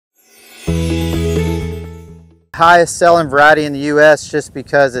highest selling variety in the US just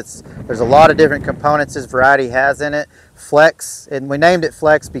because there's a lot of different components this variety has in it. Flex, and we named it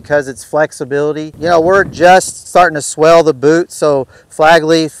Flex because it's flexibility. You know, we're just starting to swell the boot, so flag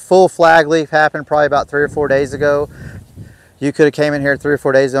leaf, full flag leaf happened probably about 3 or 4 days ago. You could have came in here 3 or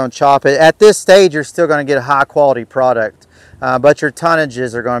 4 days ago and chop it. At this stage, you're still going to get a high quality product, but your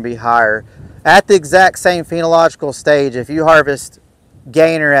tonnages are going to be higher. At the exact same phenological stage, if you harvest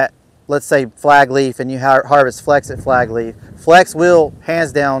gainer at, let's say, flag leaf, and you harvest Flex at flag leaf, Flex will,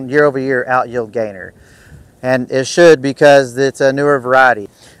 hands down, year over year, out yield gainer. And it should, because it's a newer variety.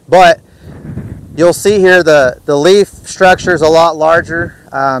 But you'll see here the leaf structure is a lot larger.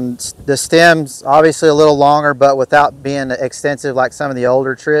 The stem's obviously a little longer, but without being extensive like some of the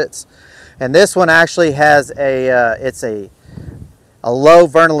older trits. And this one actually has it's a low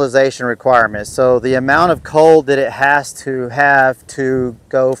vernalization requirement. So the amount of cold that it has to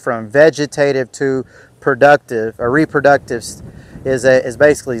go from vegetative to productive or reproductive is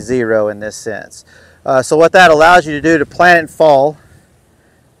basically zero in this sense. So what that allows you to do to plant it in fall,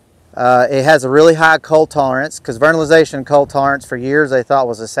 it has a really high cold tolerance, because vernalization and cold tolerance for years they thought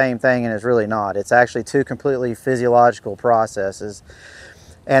was the same thing, and it's really not. It's actually two completely physiological processes.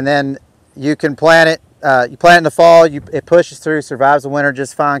 And then you can plant it, you plant it in the fall, it pushes through, survives the winter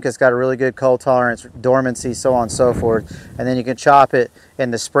just fine because it's got a really good cold tolerance, dormancy, so on and so forth. And then you can chop it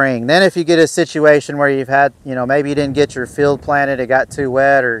in the spring. Then if you get a situation where you've had, you know, maybe you didn't get your field planted, it got too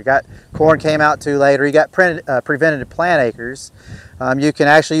wet, or corn came out too late, or you got preventative plant acres, you can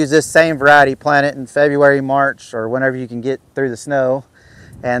actually use this same variety, plant it in February, March, or whenever you can get through the snow.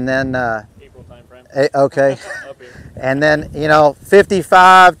 And then April time frame. Okay. And then, you know,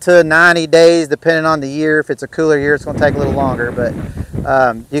 55 to 90 days, depending on the year. If it's a cooler year, it's going to take a little longer. But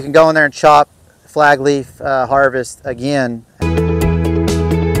you can go in there and chop, flag leaf, harvest again.